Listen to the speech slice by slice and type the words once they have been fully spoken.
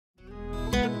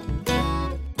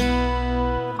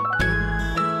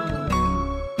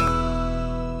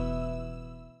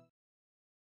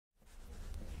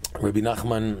Rebbe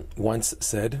Nachman once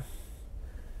said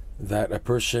that a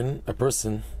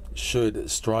person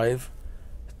should strive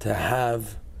to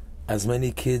have as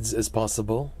many kids as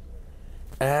possible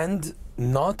and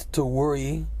not to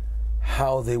worry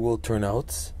how they will turn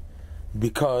out,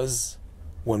 because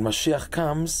when Mashiach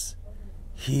comes,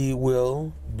 he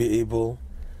will be able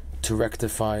to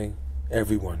rectify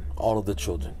everyone, all of the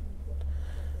children.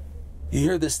 You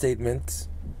hear this statement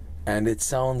and it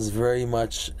sounds very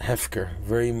much hefker,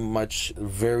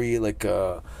 very like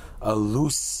a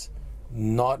loose,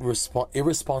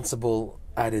 irresponsible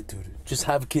attitude. Just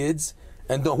have kids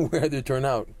and don't worry how they turn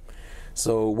out.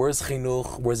 So where's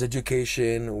chinuch, where's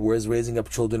education, where's raising up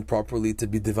children properly to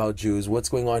be devout Jews? What's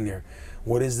going on here?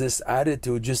 What is this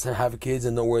attitude, just to have kids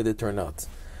and know where they turn out?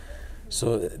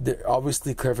 So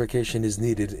obviously clarification is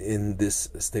needed in this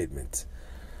statement.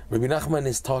 Rebbe Nachman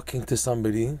is talking to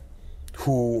somebody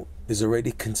who is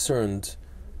already concerned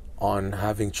on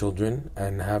having children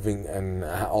and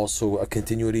also a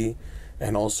continuity,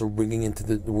 and also bringing into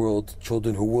the world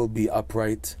children who will be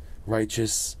upright,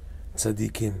 righteous,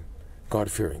 tzaddikim,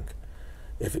 God-fearing.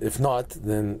 If not,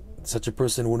 then such a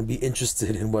person wouldn't be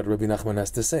interested in what Rebbe Nachman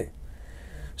has to say.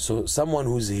 So someone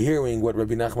who's hearing what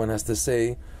Rebbe Nachman has to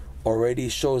say already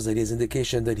shows that he has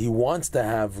indication that he wants to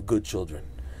have good children.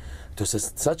 To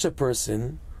such a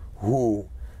person who,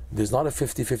 there's not a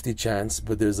 50-50 chance,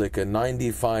 but there's like a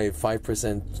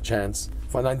 95% chance,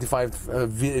 95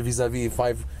 vis-a-vis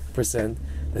 5%,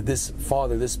 that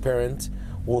this parent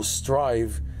will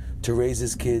strive to raise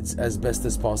his kids as best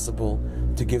as possible,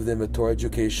 to give them a Torah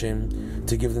education,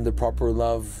 to give them the proper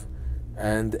love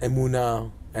and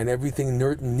emunah and everything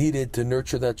needed to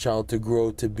nurture that child to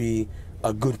grow to be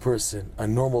a good person, a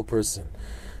normal person.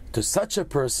 To such a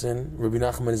person, Rebbe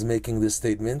Nachman is making this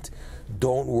statement: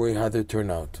 don't worry how they turn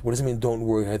out. What does it mean, don't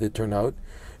worry how they turn out?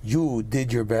 You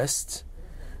did your best.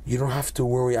 You don't have to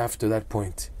worry after that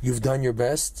point. You've done your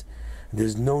best.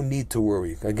 There's no need to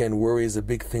worry. Again, worry is a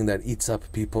big thing that eats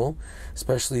up people,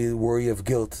 especially worry of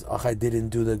guilt. I didn't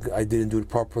do it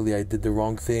properly. I did the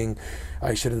wrong thing.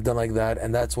 I should have done like that.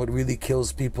 And that's what really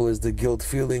kills people, is the guilt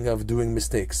feeling of doing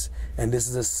mistakes. And this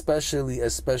is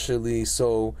especially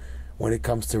so when it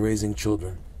comes to raising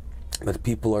children. That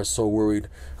people are so worried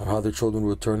of how their children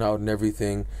will turn out and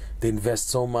everything. They invest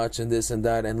so much in this and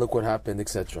that, and look what happened,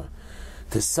 etc.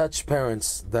 To such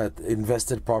parents that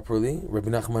invested properly, Rebbe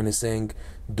Nachman is saying,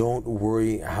 don't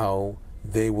worry how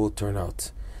they will turn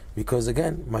out. Because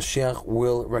again, Mashiach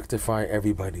will rectify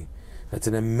everybody. That's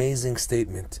an amazing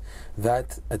statement.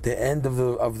 That at the end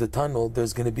of the tunnel,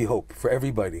 there's going to be hope for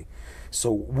everybody.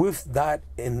 So with that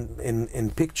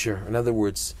in picture, in other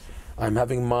words, I'm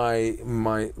having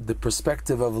the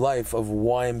perspective of life, of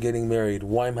why I'm getting married,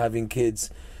 why I'm having kids,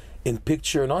 in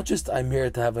picture, not just I'm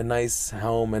here to have a nice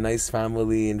home, a nice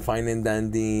family, and fine and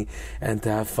dandy, and to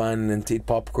have fun and to eat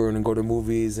popcorn and go to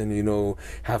movies and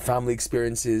have family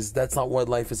experiences. That's not what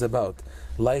life is about.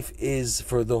 Life is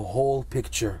for the whole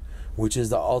picture, which is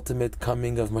the ultimate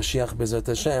coming of Mashiach B'ezrat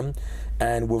Hashem.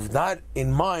 And with that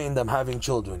in mind, I'm having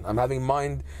children. I'm having in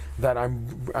mind that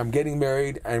I'm getting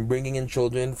married and bringing in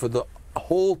children for the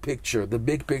whole picture, the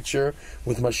big picture,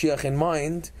 with Mashiach in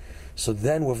mind. So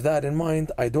then with that in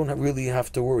mind, I don't really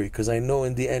have to worry, because I know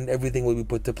in the end everything will be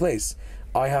put to place.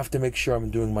 I have to make sure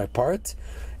I'm doing my part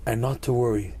and not to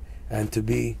worry, and to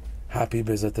be happy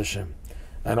B'ezrat Hashem.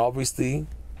 And obviously,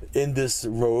 in this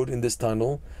road, in this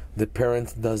tunnel, the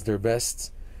parent does their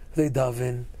best. They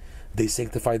daven, they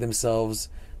sanctify themselves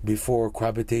before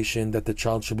cohabitation, that the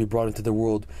child should be brought into the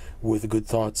world with good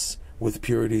thoughts, with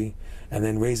purity, and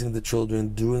then raising the children,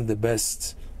 doing the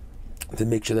best to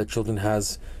make sure that children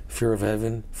has fear of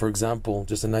heaven. For example,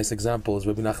 just a nice example is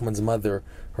Rebbe Nachman's mother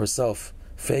herself,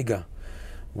 Fega.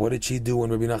 What did she do when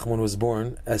Rebbe Nachman was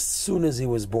born? As soon as he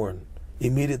was born,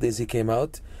 immediately as he came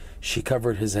out, she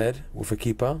covered his head with a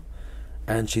kippah,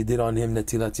 and she did on him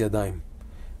netilat yadayim.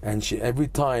 And every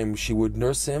time she would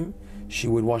nurse him, she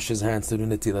would wash his hands to do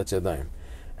netilat yadayim.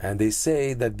 And they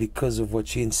say that because of what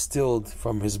she instilled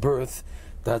from his birth,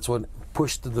 that's what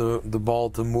pushed the ball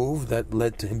to move, that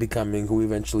led to him becoming who he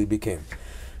eventually became.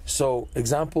 So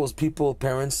examples,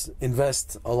 parents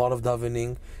invest a lot of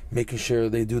davening, making sure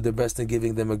they do their best in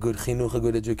giving them a good chinuch, a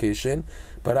good education.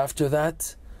 But after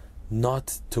that,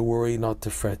 not to worry, not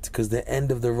to fret, because the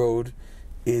end of the road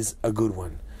is a good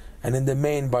one. And in the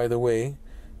main, by the way,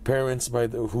 parents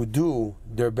who do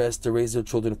their best to raise their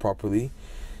children properly,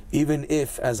 even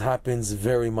if, as happens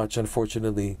very much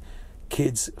unfortunately,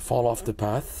 kids fall off the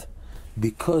path,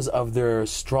 because of their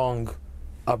strong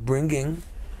upbringing,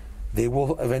 they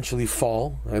will eventually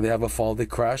fall. They have a fall, they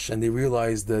crash, and they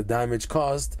realize the damage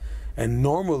caused. And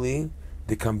normally,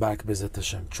 they come back, B'ezrat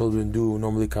Hashem. Children do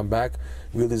normally come back,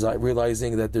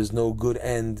 realizing that there's no good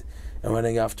end in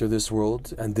running after this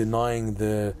world and denying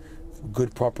the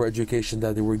good proper education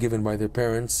that they were given by their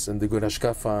parents and the good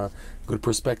hashkafa, good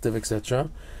perspective, etc.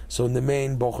 So in the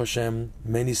main, Baruch Hashem,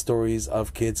 many stories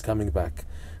of kids coming back.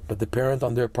 But the parent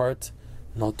on their part,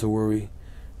 not to worry.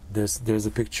 There's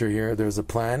a picture here, there's a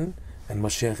plan, and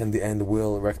Mashiach in the end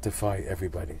will rectify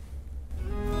everybody.